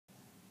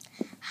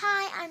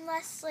I'm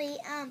Leslie.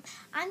 I'm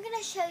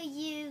gonna show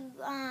you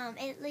I'm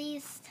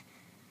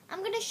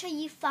gonna show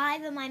you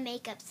 5 of my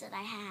makeups that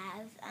I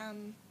have.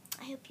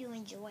 I hope you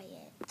enjoy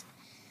it.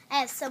 I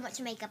have so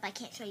much makeup I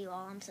can't show you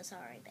all. I'm so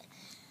sorry, but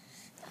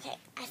okay.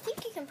 I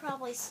think you can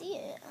probably see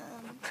it.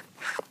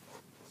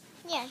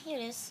 Yeah, here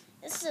it is.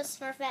 This is a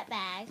Smurfette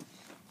bag.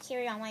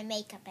 Carry all my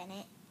makeup in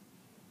it.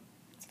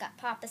 It's got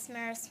Papa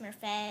Smurf,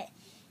 Smurfette,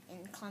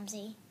 and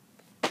Clumsy.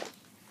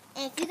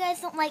 And if you guys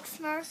don't like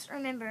Smurfs,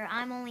 remember,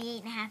 I'm only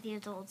 8.5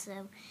 years old,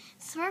 so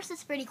Smurfs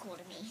is pretty cool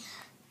to me.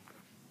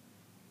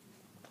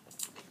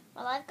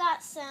 Well, I've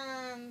got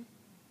some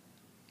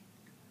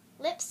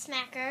Lip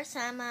Smacker,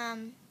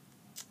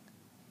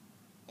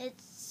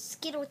 it's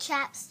Skittle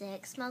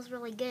chapstick. Smells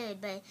really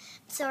good, but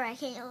sorry, I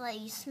can't let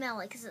you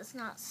smell it because it's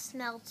not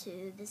Smell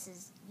Tube. This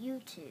is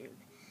YouTube.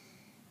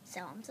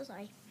 So, I'm so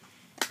sorry.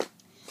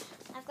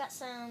 I've got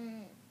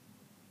some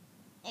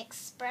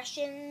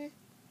Expression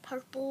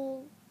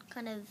purple,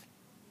 kind of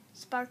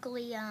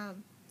sparkly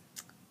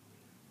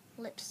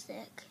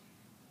lipstick.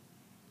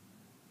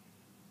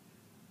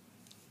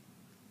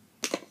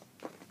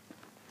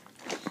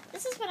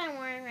 This is what I'm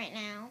wearing right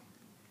now.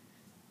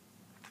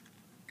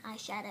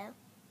 Eyeshadow,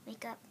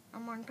 makeup.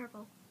 I'm wearing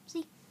purple.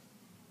 See?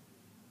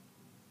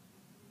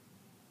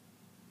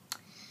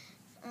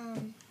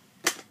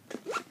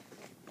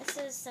 This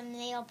is some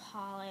nail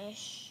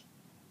polish.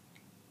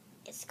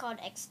 It's called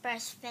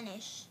Express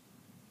Finish.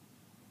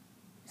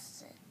 This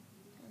is it.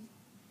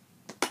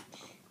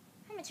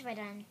 How much have I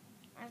done?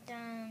 I've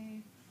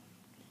done...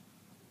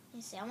 Let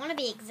me see. I want to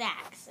be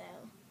exact, so...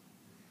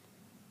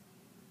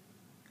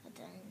 I've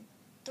done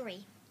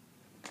 3.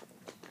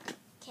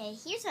 Okay,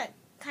 here's a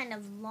kind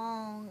of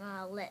long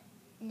lip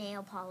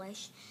nail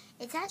polish.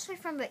 It's actually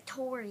from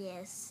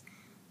Victorious.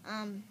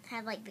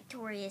 Had like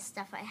Victorious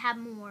stuff. I have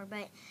more, but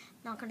I'm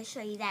not going to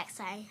show you that because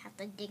I have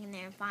to dig in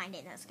there and find it,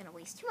 and that's going to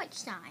waste too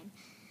much time.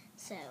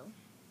 So,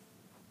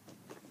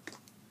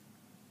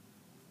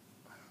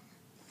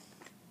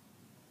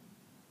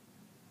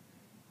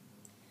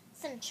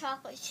 some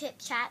chocolate chip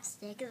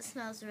chapstick. It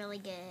smells really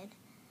good.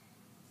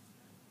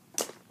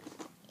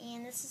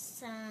 And this is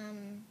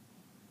some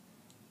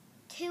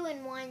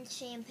 2-in-1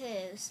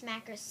 shampoo,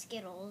 Smacker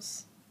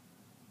Skittles.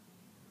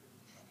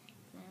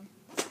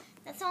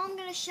 That's all I'm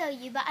going to show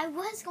you, but I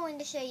was going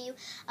to show you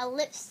a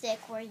lipstick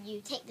where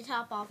you take the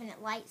top off and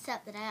it lights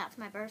up that I got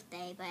for my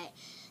birthday, but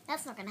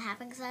that's not going to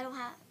happen because I don't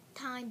have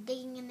time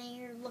digging in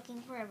there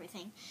looking for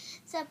everything.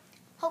 So,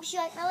 hope you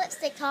like my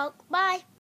lipstick talk. Bye!